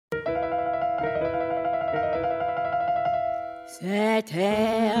Cet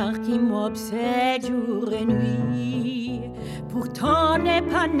air qui m'obsède jour et nuit, pourtant n'est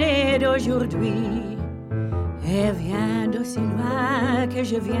pas né d'aujourd'hui, et vient d'aussi loin que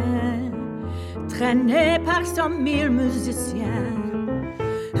je viens, traîné par 100 000 musiciens.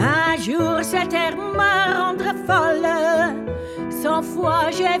 Un jour cet air m'a rendra folle, 100 fois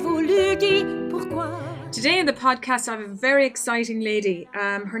j'ai voulu dire pourquoi. Today in the podcast I have a very exciting lady.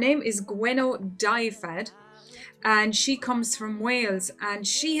 Her name is Gwenno Dyfed. And she comes from Wales, and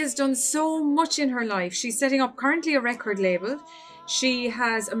she has done so much in her life. She's setting up currently a record label. She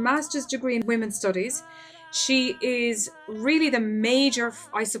has a master's degree in women's studies. She is really the major,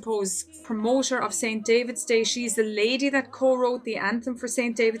 I suppose, promoter of St. David's Day. She's the lady that co-wrote the anthem for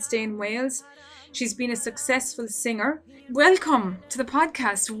St. David's Day in Wales. She's been a successful singer. Welcome to the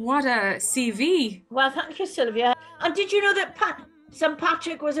podcast. What a CV. Well, thank you, Sylvia. And did you know that St.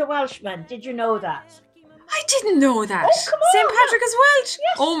 Patrick was a Welshman? Did you know that? I didn't know that. Oh, come on. St. Patrick is Welsh?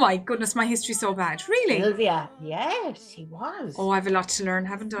 Yes. Oh my goodness, my history's so bad. Really? Sylvia, yes, he was. Oh, I have a lot to learn,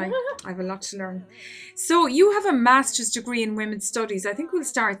 haven't I? I have a lot to learn. So you have a master's degree in women's studies. I think we'll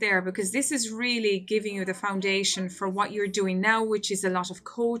start there because this is really giving you the foundation for what you're doing now, which is a lot of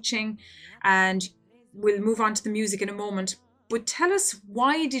coaching, and we'll move on to the music in a moment. But tell us,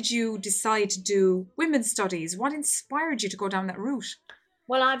 why did you decide to do women's studies? What inspired you to go down that route?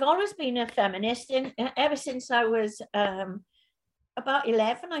 Well, I've always been a feminist ever since I was about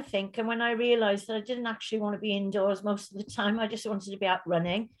 11, I think. And when I realised that I didn't actually want to be indoors most of the time, I just wanted to be out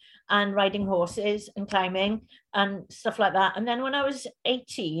running and riding horses and climbing and stuff like that. And then when I was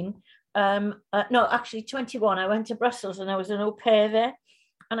 18, 21, I went to Brussels and I was an au pair there.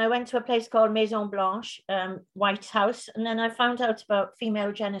 And I went to a place called Maison Blanche, White House. And then I found out about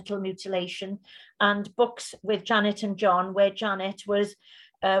female genital mutilation and books with Janet and John, where Janet was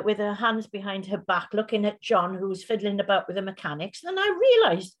with her hands behind her back, looking at John, who was fiddling about with the mechanics. And then I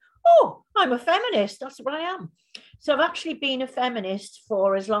realized, oh, I'm a feminist. That's what I am. So I've actually been a feminist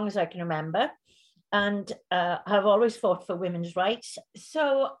for as long as I can remember. And I've always fought for women's rights.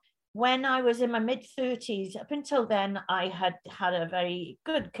 So when I was in my mid-30s, up until then, I had had a very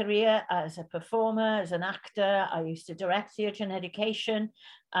good career as a performer, as an actor. I used to direct theatre and education.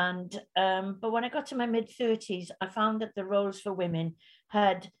 And but when I got to my mid-30s, I found that the roles for women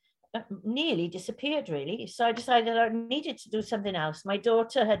had nearly disappeared, really. So I decided I needed to do something else. My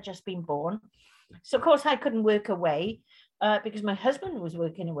daughter had just been born. So, of course, I couldn't work away. Because my husband was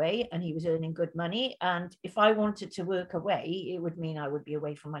working away and he was earning good money. And if I wanted to work away, it would mean I would be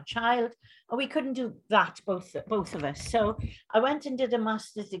away from my child. And we couldn't do that, both of us. So I went and did a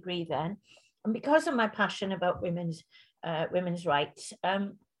master's degree then. And because of my passion about women's rights,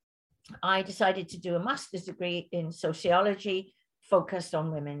 I decided to do a master's degree in sociology focused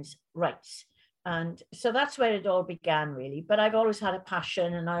on women's rights. And so that's where it all began, really. But I've always had a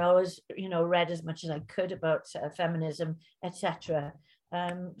passion, and I always, read as much as I could about feminism, etc.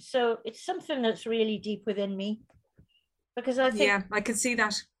 So it's something that's really deep within me, because I think, yeah, I can see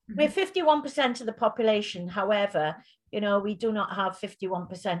that. We're 51% of the population. However, we do not have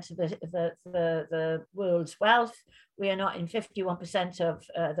 51% of the world's wealth. We are not in 51% of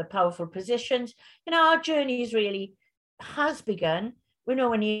the powerful positions. Our journey has begun. We're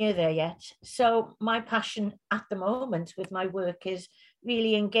nowhere near there yet. So my passion at the moment with my work is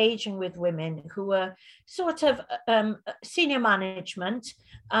really engaging with women who are sort of senior management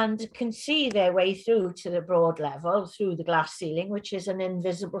and can see their way through to the broad level, through the glass ceiling, which is an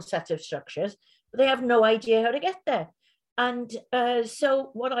invisible set of structures, but they have no idea how to get there. And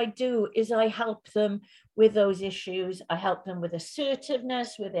so what I do is I help them with those issues. I help them with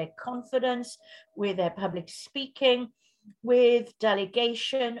assertiveness, with their confidence, with their public speaking, with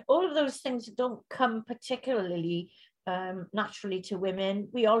delegation, all of those things that don't come particularly naturally to women.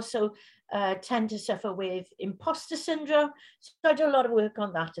 We also tend to suffer with imposter syndrome. So I do a lot of work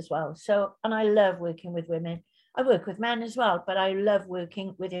on that as well. And I love working with women. I work with men as well, but I love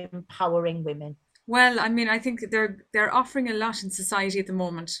working with empowering women. Well, I mean, I think they're offering a lot in society at the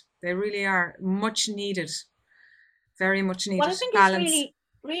moment. They really are much needed, very much needed. Well, I think balance.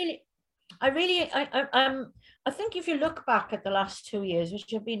 I think if you look back at the last 2 years,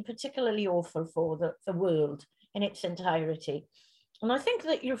 which have been particularly awful for the world in its entirety, and I think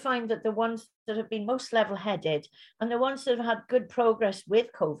that you'll find that the ones that have been most level-headed and the ones that have had good progress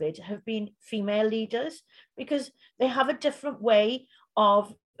with COVID have been female leaders, because they have a different way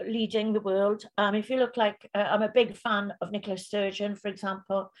of leading the world. If you look like, I'm a big fan of Nicola Sturgeon, for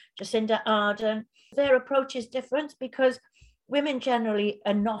example, Jacinda Ardern. Their approach is different because women generally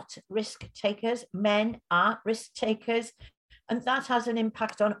are not risk takers. Men are risk takers. And that has an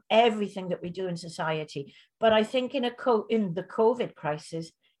impact on everything that we do in society. But I think in the COVID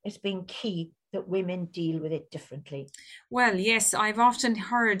crisis, it's been key that women deal with it differently. Well, yes, I've often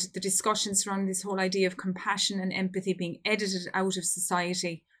heard the discussions around this whole idea of compassion and empathy being edited out of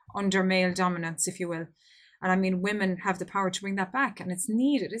society under male dominance, if you will. And I mean, women have the power to bring that back, and it's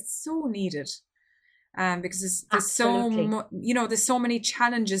needed. It's so needed, because there's there's so many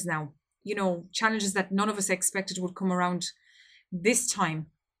challenges now. Challenges that none of us expected would come around this time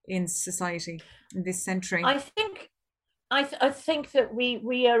in society, in this century. I think that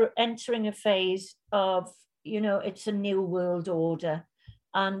we are entering a phase of, it's a new world order.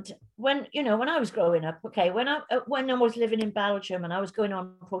 And when I was growing up, when I was living in Belgium and I was going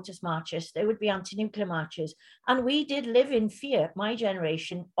on protest marches, there would be anti-nuclear marches. And we did live in fear, my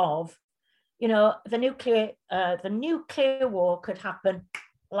generation, of, the nuclear war could happen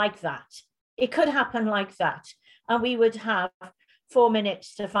like that. It could happen like that. And we would have 4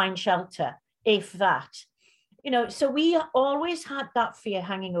 minutes to find shelter, if that. So we always had that fear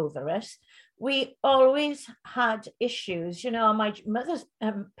hanging over us. We always had issues. My mother's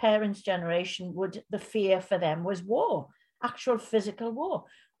parents' generation, the fear for them was war, actual physical war.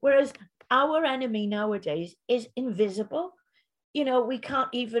 Whereas our enemy nowadays is invisible. We can't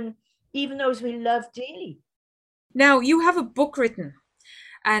even those we love dearly. Now, you have a book written.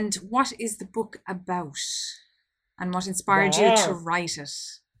 And what is the book about? And what inspired you to write it?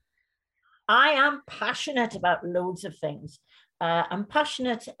 I am passionate about loads of things. I'm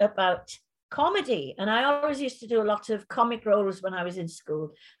passionate about comedy, and I always used to do a lot of comic roles when I was in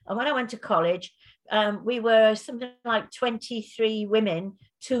school. And when I went to college, we were something like 23 women,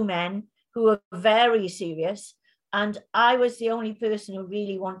 2 men, who were very serious. And I was the only person who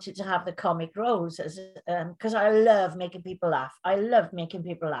really wanted to have the comic roles, because I love making people laugh. I love making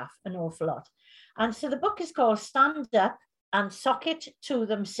people laugh an awful lot. And so the book is called Stand Up and Sock It to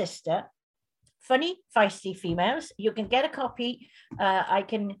Them, Sister. Funny, feisty females. You can get a copy. I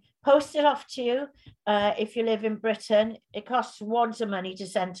can post it off to you if you live in Britain. It costs wads of money to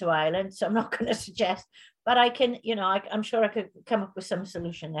send to Ireland, so I'm not going to suggest, but I can, I'm sure I could come up with some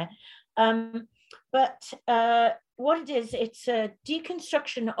solution there. But what it is, it's a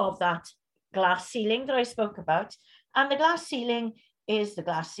deconstruction of that glass ceiling that I spoke about. And the glass ceiling is the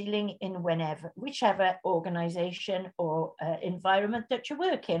glass ceiling in whichever organization or environment that you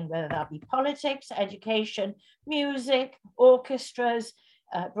work in, whether that be politics, education, music, orchestras,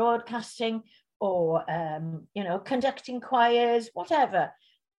 broadcasting, or conducting choirs, whatever.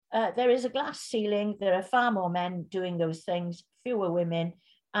 There is a glass ceiling. There are far more men doing those things, fewer women.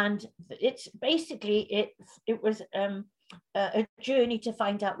 And it's basically, it was a journey to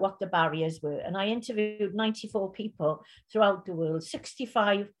find out what the barriers were. And I interviewed 94 people throughout the world.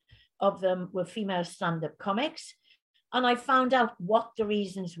 65 of them were female stand-up comics. And I found out what the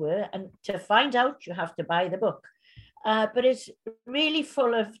reasons were. And to find out, you have to buy the book. But it's really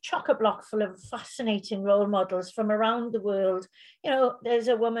chock-a-block full of fascinating role models from around the world. There's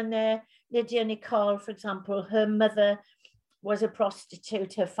a woman there, Lydia Nicole, for example. Her mother was a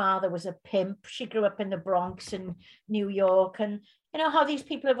prostitute, her father was a pimp. She grew up in the Bronx in New York, and how these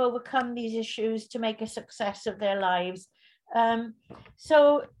people have overcome these issues to make a success of their lives. And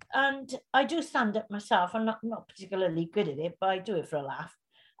I do stand up myself. I'm not particularly good at it, but I do it for a laugh.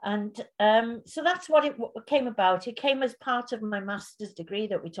 And so that's what it came about. It came as part of my master's degree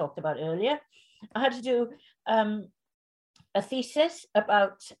that we talked about earlier. I had to do a thesis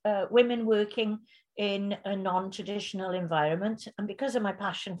about women working in a non-traditional environment. And because of my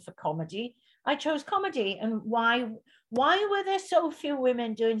passion for comedy, I chose comedy. And why were there so few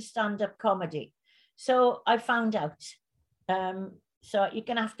women doing stand-up comedy? So I found out. So you're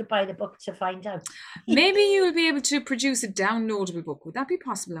going to have to buy the book to find out. Maybe you will be able to produce a downloadable book. Would that be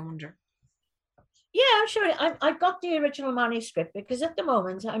possible, I wonder? Yeah, I'm sure. I've got the original manuscript, because at the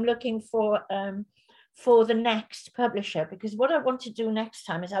moment I'm looking for the next publisher, because what I want to do next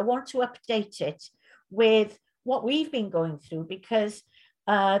time is I want to update it with what we've been going through, because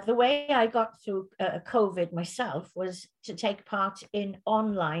the way I got through COVID myself was to take part in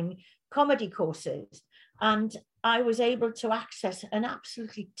online comedy courses. And I was able to access an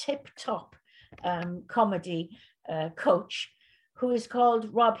absolutely tip-top comedy coach who is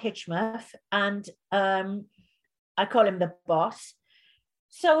called Rob Hitchmuth, and I call him the boss.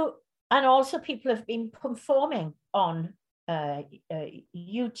 So, and also people have been performing on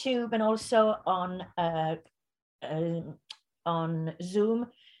YouTube and also on Zoom.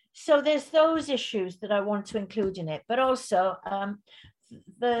 So there's those issues that I want to include in it, but also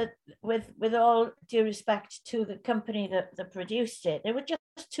with all due respect to the company that produced it, they were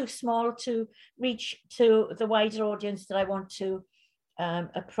just too small to reach to the wider audience that I want to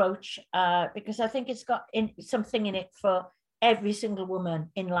approach, because I think it's got something in it for every single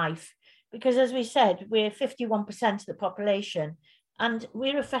woman in life. Because as we said, we're 51% of the population, and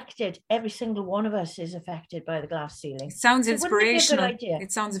we're affected. Every single one of us is affected by the glass ceiling. It sounds So wouldn't it be a good inspirational. idea?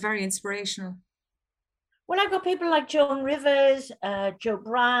 It sounds very inspirational. Well, I've got people like Joan Rivers, Joe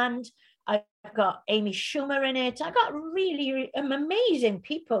Brand. I've got Amy Schumer in it. I've got really amazing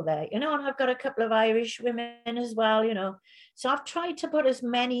people there, you know, and I've got a couple of Irish women as well, you know. So I've tried to put as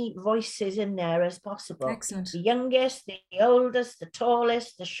many voices in there as possible. Excellent. The youngest, the oldest, the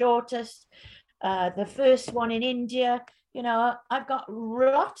tallest, the shortest, the first one in India. You know, I've got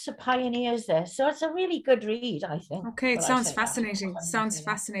lots of pioneers there. So it's a really good read, I think. Okay, it sounds fascinating. Sounds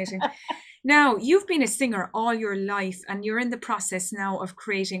fascinating. Now, you've been a singer all your life, and you're in the process now of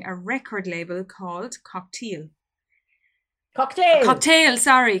creating a record label called Cocktail. Cocktail. Cocktail,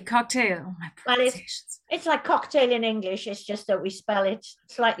 sorry, Cocktail. Oh, my pronunciations. Well, it's like cocktail in English. It's just that we spell it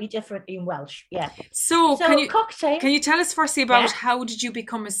slightly differently in Welsh. Yeah. So Cocktail. Can you tell us firstly about how did you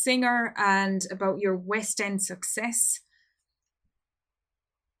become a singer and about your West End success?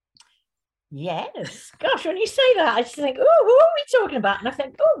 Yes. Gosh, when you say that, I just think, oh, who are we talking about? And I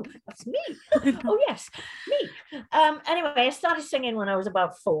think, oh, that's me. Oh, yes, me. Anyway, I started singing when I was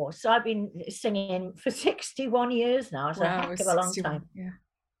about 4. So I've been singing for 61 years now. It's a heck of a long time. Yeah.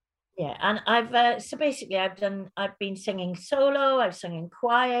 Yeah. And I've, so basically I've been singing solo. I've sung in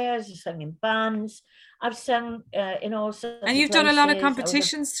choirs, I've sung in bands. I've sung in all sorts of places. And you've done a lot of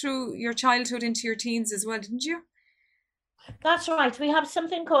competitions through your childhood into your teens as well, didn't you? That's right. We have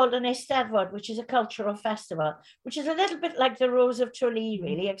something called an Eisteddfod, which is a cultural festival, which is a little bit like the Rose of Tralee,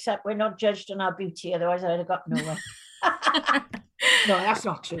 really, except we're not judged on our beauty. Otherwise, I'd have got nowhere. No, that's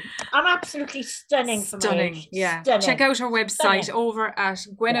not true. I'm absolutely stunning for my age. Yeah. Stunning. Check out her website over at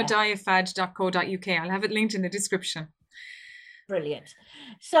gwenodiafad.co.uk. I'll have it linked in the description. Brilliant.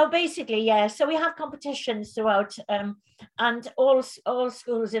 So basically, yeah, so we have competitions throughout, and all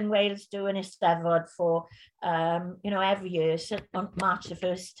schools in Wales do an Eisteddfod for, you know, every year, so on March the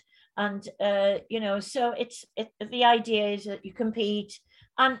 1st. And, you know, so the idea is that you compete,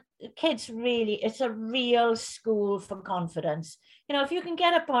 and kids really, it's a real school for confidence. You know, if you can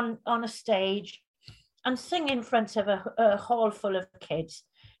get up on a stage and sing in front of a hall full of kids,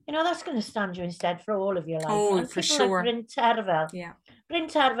 you know, that's going to stand you instead for all of your life. Oh, and for sure. Like Bryn Terfel. Yeah. Bryn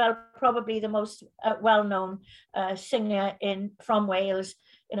Terfel, probably the most well-known singer from Wales,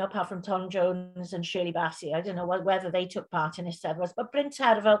 you know, apart from Tom Jones and Shirley Bassey. I don't know whether they took part in Eisteddfods, but Bryn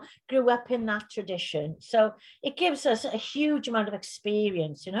Terfel grew up in that tradition. So it gives us a huge amount of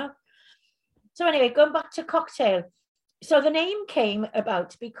experience, you know. So anyway, going back to Cocktail. So the name came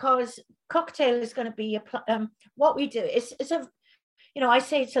about because Cocktail is going to be what we do. It's a, you know, I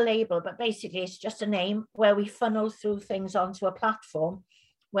say it's a label, but basically it's just a name where we funnel through things onto a platform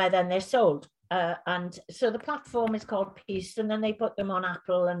where then they're sold. And so the platform is called Peace, and then they put them on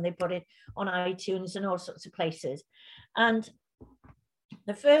Apple and they put it on iTunes and all sorts of places. And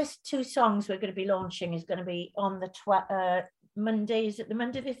the first 2 songs we're going to be launching is going to be on the Monday, is it the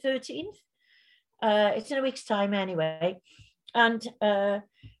Monday the 13th? It's in a week's time anyway. And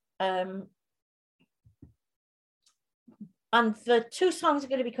the 2 songs are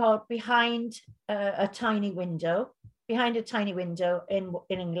going to be called Behind a Tiny Window in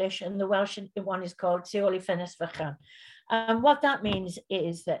English, and the Welsh one is called Tu ôl i ffenest fychan. And what that means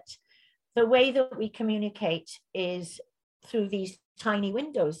is that the way that we communicate is through these tiny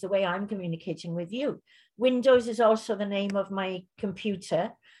windows, the way I'm communicating with you. Windows is also the name of my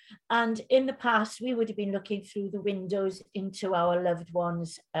computer. And in the past, we would have been looking through the windows into our loved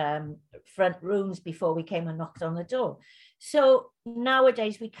ones' front rooms before we came and knocked on the door. So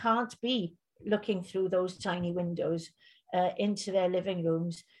nowadays, we can't be looking through those tiny windows into their living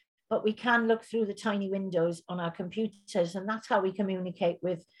rooms, but we can look through the tiny windows on our computers, and that's how we communicate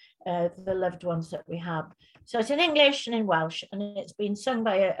with the loved ones that we have. So it's in English and in Welsh, and it's been sung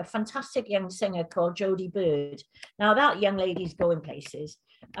by a fantastic young singer called Jodie Bird. Now that young lady's going places,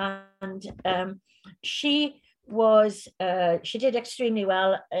 and she did extremely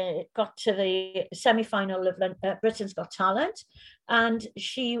well, got to the semi-final of Britain's Got Talent, and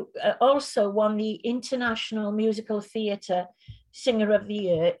she also won the International Musical Theatre Singer of the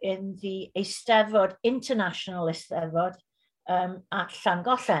Year in the Eisteddfod, International Eisteddfod at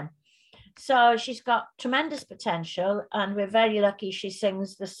Llangollen. So she's got tremendous potential, and we're very lucky she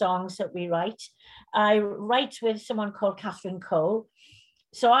sings the songs that we write. I write with someone called Catherine Cole.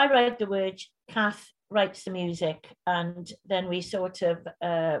 So I write the words, Kath writes the music, and then we sort of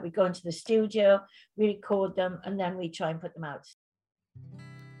we go into the studio, we record them, and then we try and put them out.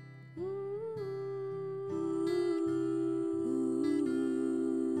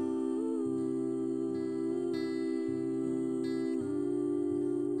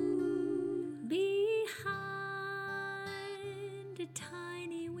 Behind a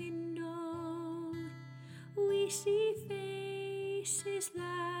tiny window, we see faces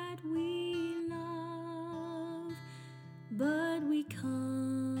that we love, but we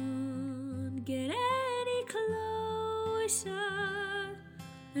can't get any closer,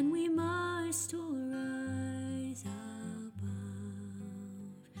 and we must all rise above.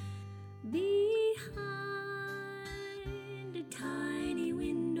 Behind a tiny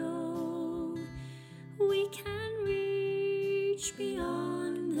window, we can reach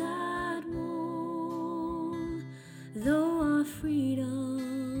beyond that wall, though our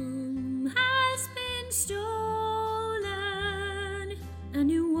freedom has been stolen, a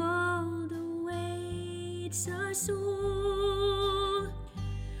new world awaits us all.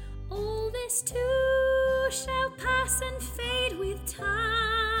 All this too shall pass and fade with time.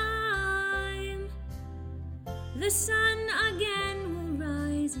 The sun again will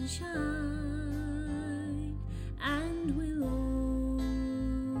rise and shine, and we'll all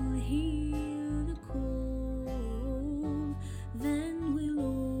hear the call. Then we'll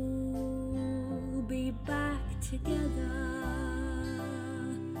all be back together.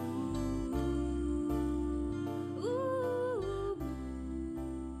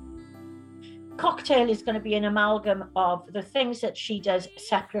 Cocktail is going to be an amalgam of the things that she does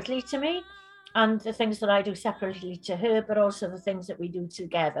separately to me and the things that I do separately to her, but also the things that we do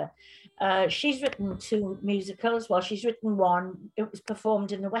together. She's written 2 musicals. Well, she's written one. It was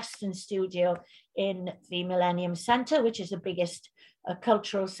performed in the Western Studio in the Millennium Centre, which is the biggest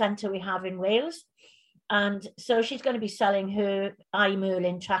cultural centre we have in Wales. And so she's going to be selling her I,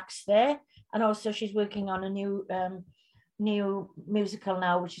 Merlin tracks there. And also she's working on a new musical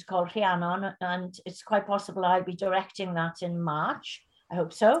now, which is called Rhiannon, and it's quite possible I'll be directing that in March. I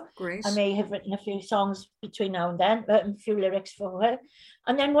hope so. Great. I may have written a few songs between now and then, a few lyrics for her.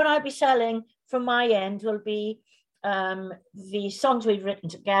 And then what I'll be selling from my end will be the songs we've written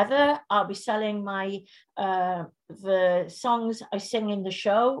together. I'll be selling my the songs I sing in the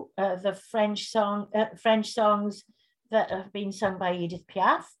show, the French songs that have been sung by Edith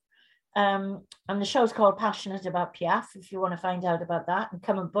Piaf. And the show's called Passionate About Piaf, if you want to find out about that and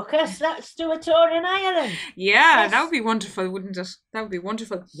come and book us. Let's do a tour in Ireland. Yeah, yes. That would be wonderful, wouldn't it? That would be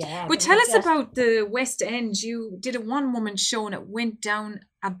wonderful. Yeah. But tell us about the West End. You did a one-woman show and it went down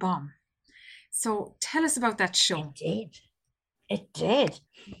a bomb. So tell us about that show. It did.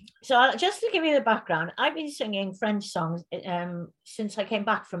 So just to give you the background, I've been singing French songs since I came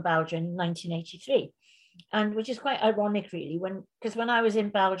back from Belgium in 1983. And which is quite ironic, really, because when I was in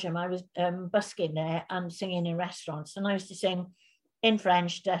Belgium, I was busking there and singing in restaurants, and I used to sing in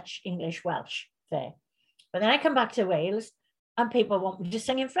French, Dutch, English, Welsh there. But then I come back to Wales, and people want me to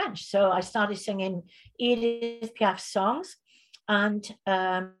sing in French, so I started singing Edith Piaf's songs, and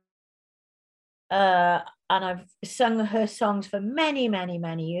I've sung her songs for many, many,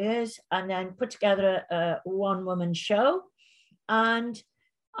 many years, and then put together a one-woman show, and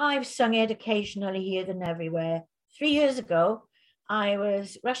I've sung it occasionally here and everywhere. 3 years ago, I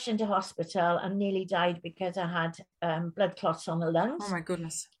was rushed into hospital and nearly died because I had blood clots on the lungs. Oh my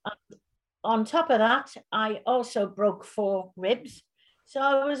goodness. And on top of that, I also broke 4 ribs.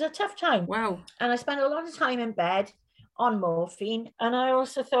 So it was a tough time. Wow. And I spent a lot of time in bed on morphine. And I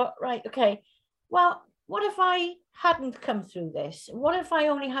also thought, right, okay, well, what if I hadn't come through this? What if I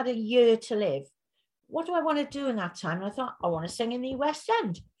only had a year to live? What do I want to do in that time? And I thought, I want to sing in the West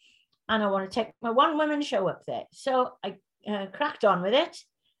End and I want to take my one-woman show up there. So I cracked on with it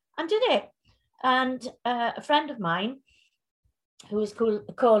and did it. And a friend of mine who was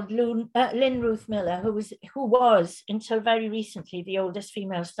called Lynn Ruth Miller, who was until very recently the oldest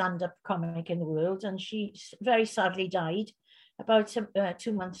female stand-up comic in the world. And she very sadly died about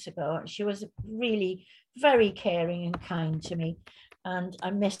 2 months ago. She was really very caring and kind to me. And I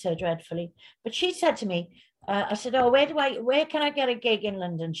missed her dreadfully. But she said to me, I said, oh, where can I get a gig in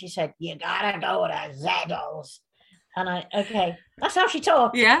London? She said, you gotta go to Zeddles. And okay, that's how she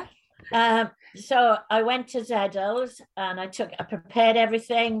talked. Yeah. So I went to Zeddles and I prepared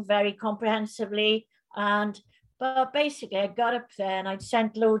everything very comprehensively. But basically I got up there and I'd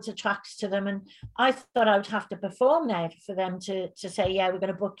sent loads of tracks to them. And I thought I would have to perform there for them to say, yeah, we're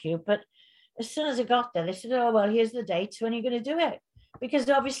going to book you. But as soon as I got there, they said, oh, well, here's the dates. When are you going to do it? Because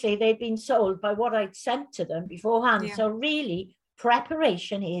obviously they'd been sold by what I'd sent to them beforehand. Yeah. So really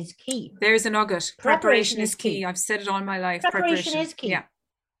preparation is key. There's a nugget. Preparation is key. I've said it all my life. Preparation is key. Yeah,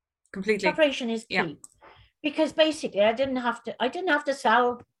 completely. Preparation is key. Yeah. Because basically I didn't have to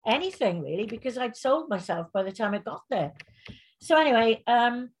sell anything really, because I'd sold myself by the time I got there. So anyway,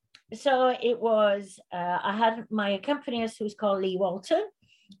 so it was, I had my accompanist who's called Lee Walton,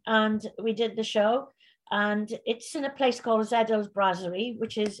 and we did the show, and it's in a place called Zeddle's Brasserie,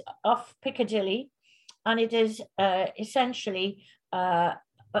 which is off Piccadilly, and it is essentially a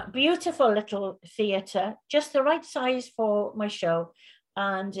beautiful little theatre, just the right size for my show.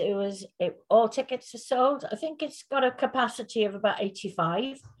 And all tickets are sold. I think it's got a capacity of about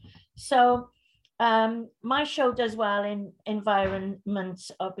 85. So my show does well in environments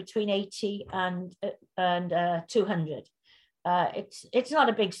of between 80 and 200. It's not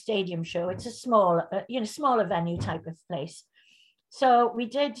a big stadium show. It's a smaller venue type of place. So we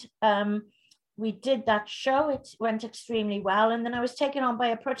did that show. It went extremely well. And then I was taken on by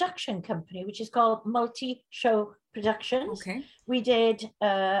a production company, which is called Multi-Show Productions. Okay. We did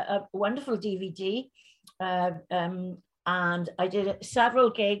a wonderful DVD, and I did several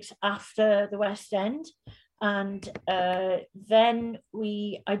gigs after the West End. And then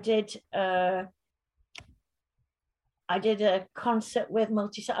I did a concert with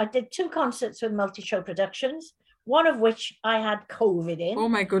I did 2 concerts with Multi-Show Productions, one of which I had COVID in. Oh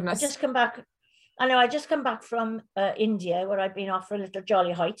my goodness. I just come back from India, where I'd been off for a little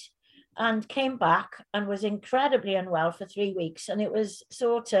jolly height, and came back and was incredibly unwell for 3 weeks. And it was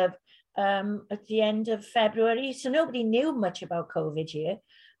sort of at the end of February. So nobody knew much about COVID here,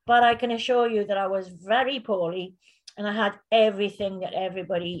 but I can assure you that I was very poorly, and I had everything that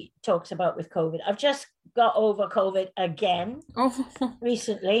everybody talks about with COVID. I've just got over COVID again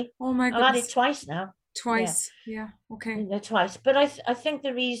recently. Oh my goodness. I've had it twice now. Twice. Yeah. Okay. Twice. But I think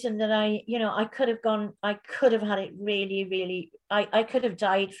the reason that I could have had it really, really, I could have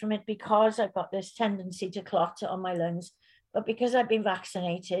died from it, because I've got this tendency to clot on my lungs. But because I've been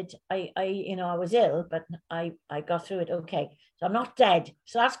vaccinated, I was ill, but I got through it okay. So I'm not dead.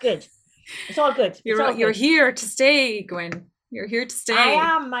 So that's good. It's all good. You're here to stay, Gwen. You're here to stay.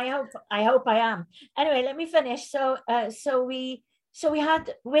 I am. I hope I am. Anyway, let me finish. So we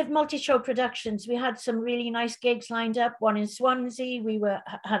had, with Multi-Show Productions, we had some really nice gigs lined up. One in Swansea. We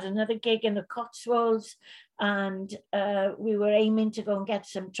had another gig in the Cotswolds, and we were aiming to go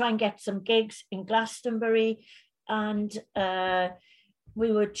and try and get some gigs in Glastonbury, and we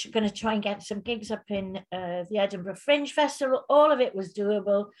were going to try and get some gigs up in the Edinburgh Fringe Festival. All of it was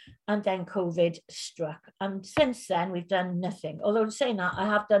doable, and then COVID struck. And since then, we've done nothing. Although saying that, I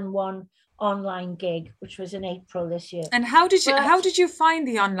have done one online gig, which was in April this year. And how did you find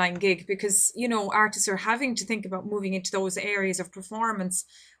the online gig? Because artists are having to think about moving into those areas of performance,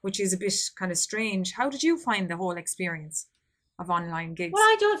 which is a bit kind of strange. How did you find the whole experience of online gigs? Well,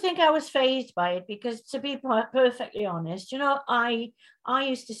 I don't think I was fazed by it, because to be perfectly honest, I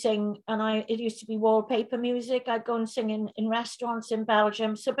used to sing, and it used to be wallpaper music. I'd go and sing in restaurants in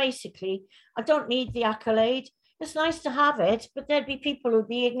Belgium. So basically, I don't need the accolade. It's nice to have it, but there'd be people who'd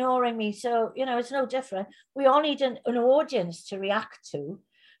be ignoring me. So, it's no different. We all need an audience to react to.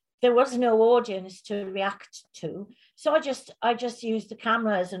 There was no audience to react to. So I just used the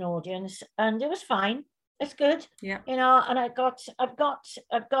camera as an audience, and it was fine. It's good. Yeah. And I've got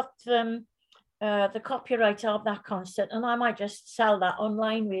the copyright of that concert, and I might just sell that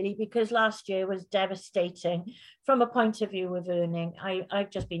online, really, because last year was devastating from a point of view of earning. I've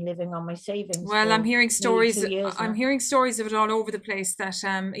just been living on my savings. Well, I'm hearing stories. I'm hearing stories of it all over the place, that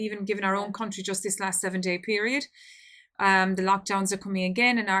even given our own country, just this last 7-day period, the lockdowns are coming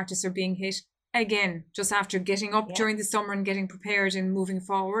again, and artists are being hit again, just after getting up during the summer and getting prepared and moving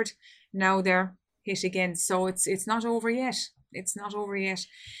forward. Now they're hit again. So it's not over yet. It's not over yet.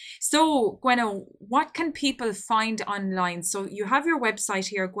 So, Gwenno, what can people find online? So you have your website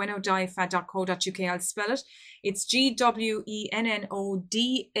here, gwennodafad.co.uk. I'll spell it. It's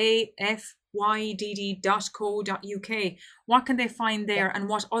GWENNODAFYDD.co.uk. What can they find there, and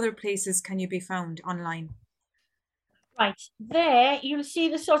what other places can you be found online? Right, there you'll see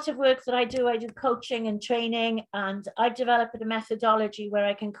the sort of work that I do. I do coaching and training, and I've developed a methodology where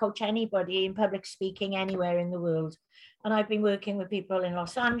I can coach anybody in public speaking anywhere in the world. And I've been working with people in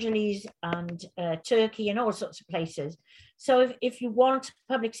Los Angeles and Turkey and all sorts of places. So if you want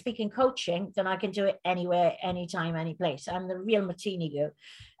public speaking coaching, then I can do it anywhere, anytime, any place. I'm the real Martini girl.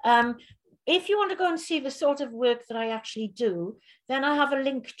 If you want to go and see the sort of work that I actually do, then I have a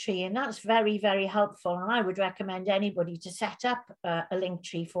link tree, and that's very, very helpful. And I would recommend anybody to set up a link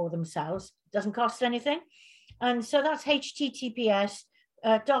tree for themselves. It doesn't cost anything. And so that's https://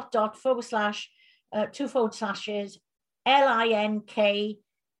 2// linktr.ee/Gweno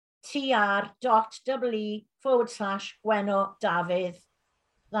Dafydd.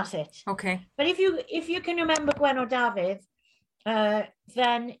 That's it. Okay. But if you can remember Gweno Dafydd,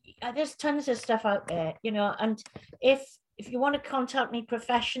 then there's tons of stuff out there, you know. And if you want to contact me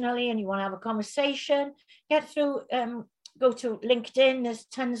professionally and you want to have a conversation, go to LinkedIn. There's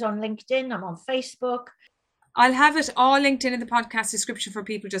tons on LinkedIn. I'm on Facebook. I'll have it all linked in the podcast description for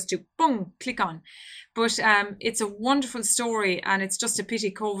people just to boom, click on. But it's a wonderful story, and it's just a pity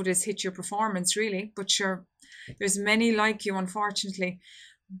COVID has hit your performance, really. But sure, there's many like you, unfortunately.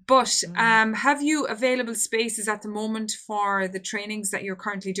 But have you available spaces at the moment for the trainings that you're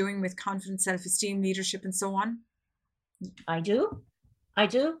currently doing with confidence, self-esteem, leadership, and so on? I do.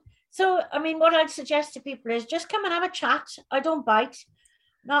 So, I mean, what I'd suggest to people is just come and have a chat. I don't bite,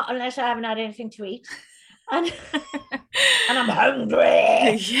 not unless I haven't had anything to eat. And I'm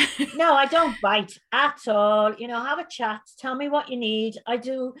hungry. No, I don't bite at all. You know, have a chat. Tell me what you need. I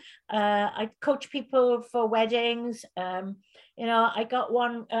do. I coach people for weddings. You know, I got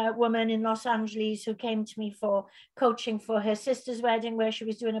one woman in Los Angeles who came to me for coaching for her sister's wedding, where she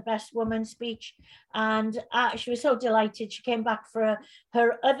was doing a best woman speech. And she was so delighted. She came back for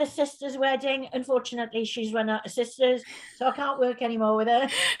her other sister's wedding. Unfortunately, she's run out of sisters, so I can't work anymore with her.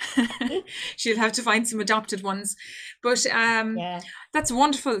 She'll have to find some adopted ones. But that's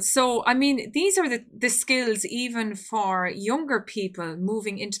wonderful. So, I mean, these are the skills even for younger people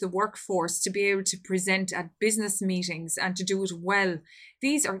moving into the workforce to be able to present at business meetings and to do it well.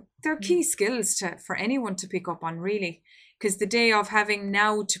 They're key skills for anyone to pick up on, really. Because the day of having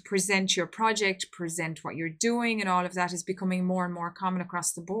now to present your project, present what you're doing and all of that is becoming more and more common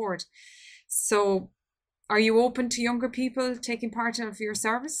across the board. So are you open to younger people taking part of your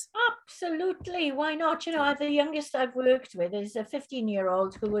service? Absolutely. Why not? You know, the youngest I've worked with is a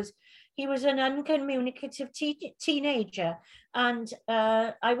 15-year-old he was an uncommunicative teenager. And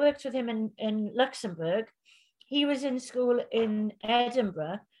I worked with him in Luxembourg. He was in school in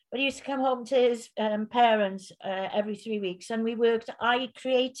Edinburgh, but he used to come home to his parents every 3 weeks, and I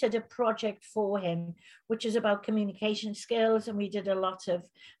created a project for him, which is about communication skills, and we did a lot of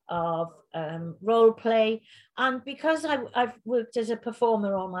role play. And because I've worked as a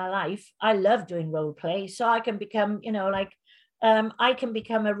performer all my life, I love doing role play, so I can become, you know, like, I can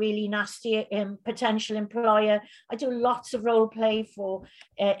become a really nasty potential employer. I do lots of role play for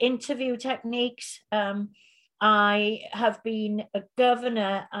interview techniques. I have been a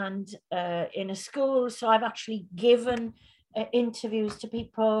governor and in a school, so I've actually given interviews to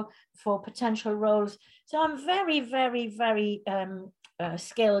people for potential roles. So I'm very, very, very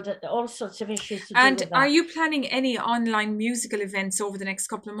skilled at all sorts of issues to do with that. And are you planning any online musical events over the next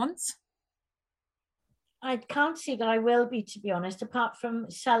couple of months? I can't see that I will be, to be honest, apart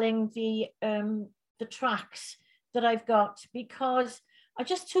from selling the tracks that I've got, because I'm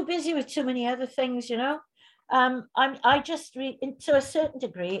just too busy with too many other things, you know. To a certain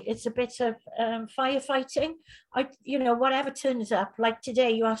degree, it's a bit of firefighting. Whatever turns up, like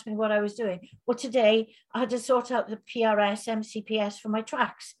today, you asked me what I was doing. Well, today I had to sort out the PRS, MCPS for my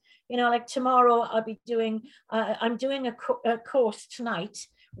tracks. You know, like tomorrow I'll be doing, I'm doing a course tonight,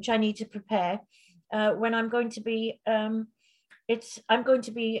 which I need to prepare, when I'm going to be, I'm going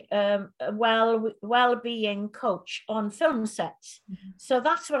to be a well-being coach on film sets. Mm-hmm. So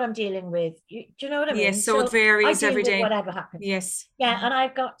that's what I'm dealing with. Do you know what I mean? Yes, so it varies every day. Whatever happens. Yes. Yeah, and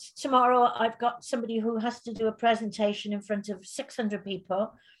tomorrow I've got somebody who has to do a presentation in front of 600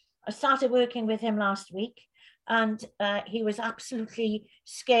 people. I started working with him last week, and he was absolutely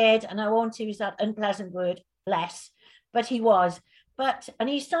scared, and I won't use that unpleasant word, bless, but he was. And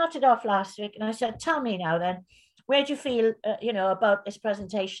he started off last week, and I said, tell me now then, where do you feel, about this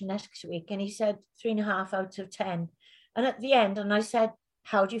presentation next week? And he said 3.5 out of 10. And at the end, and I said,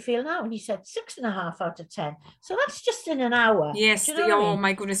 how do you feel now? And he said 6.5 out of 10. So that's just in an hour. Yes.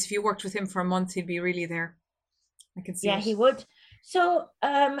 My goodness. If you worked with him for a month, he'd be really there. I can see. Yeah, he would. So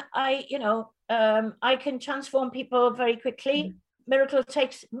I can transform people very quickly.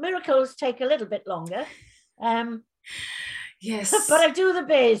 Mm-hmm. Miracles take a little bit longer. Yes. But I do the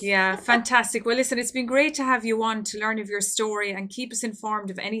biz. Yeah, fantastic. Well, listen, it's been great to have you on to learn of your story and keep us informed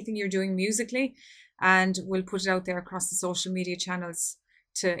of anything you're doing musically. And we'll put it out there across the social media channels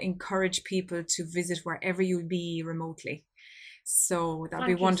to encourage people to visit wherever you'll be remotely. So that'll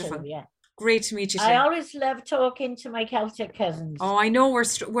be wonderful. Sylvia. Great to meet you today. I always love talking to my Celtic cousins. Oh, I know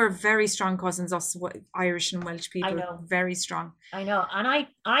we're very strong cousins, us Irish and Welsh people. I know. Very strong. I know. And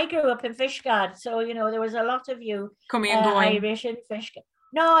I grew up in Fishguard, so, there was a lot of you coming and going. Irish and Fishguard.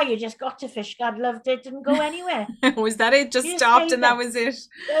 No, you just got to Fishguard, loved it, didn't go anywhere. Was that it? Just You stopped stayed and that there. was it?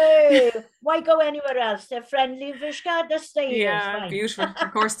 Hey, why go anywhere else? They're friendly in Fishguard, just stay there. It's Yeah, fine. beautiful.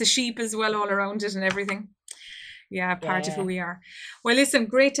 Of course, the sheep as well all around it and everything. Yeah, part of who Yeah. we are. Well, listen,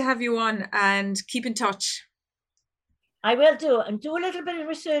 great to have you on and keep in touch. I will do it. And do a little bit of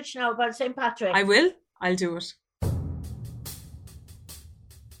research now about St. Patrick. I will. I'll do it.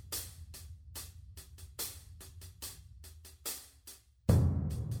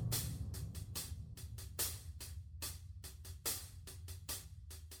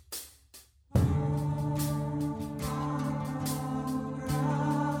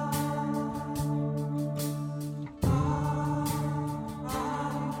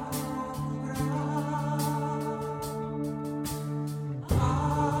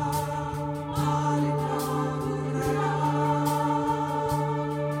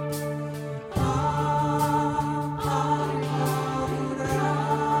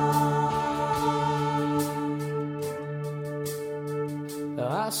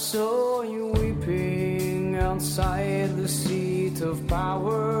 I saw you weeping outside the seat of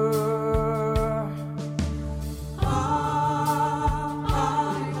power.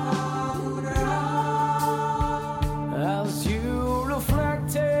 As you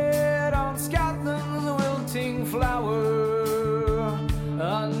reflected on Scotland's wilting flower,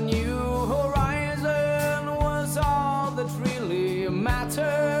 a new horizon was all that really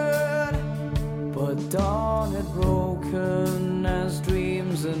mattered. But dawn had broken as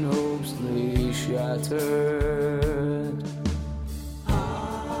dreams and hopes lay shattered.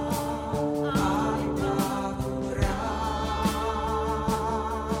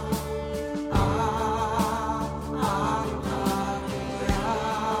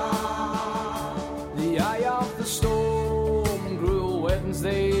 The eye of the storm grew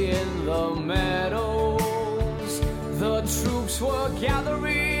Wednesday in the meadows. The troops were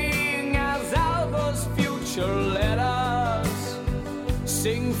gathering as Alva's future led us.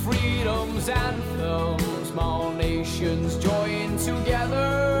 Sing freedom's anthems, all nations join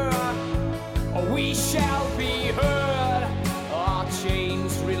together. We shall be heard, our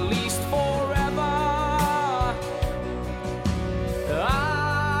chains released forever.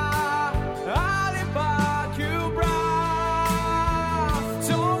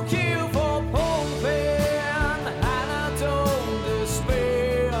 Don't kill for pumping, and don't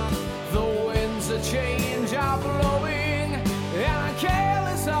despair. The winds of change are blowing, and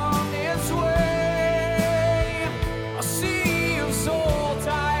careless on its way. A sea of soul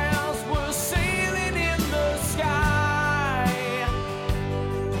tiles were sailing in the sky.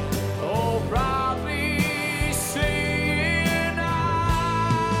 Oh, proudly saying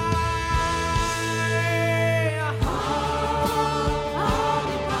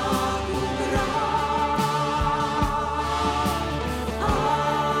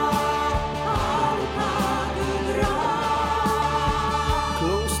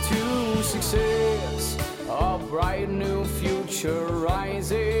close to success, a bright new future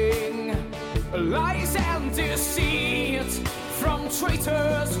rising. Lies and deceit from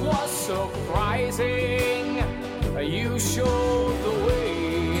traitors was surprising. You showed the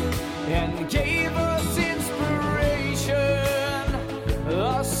way and gave us inspiration.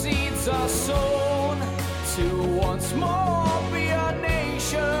 The seeds are sown to once more be a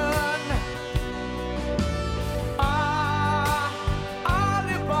nation.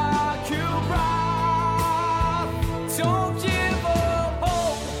 Don't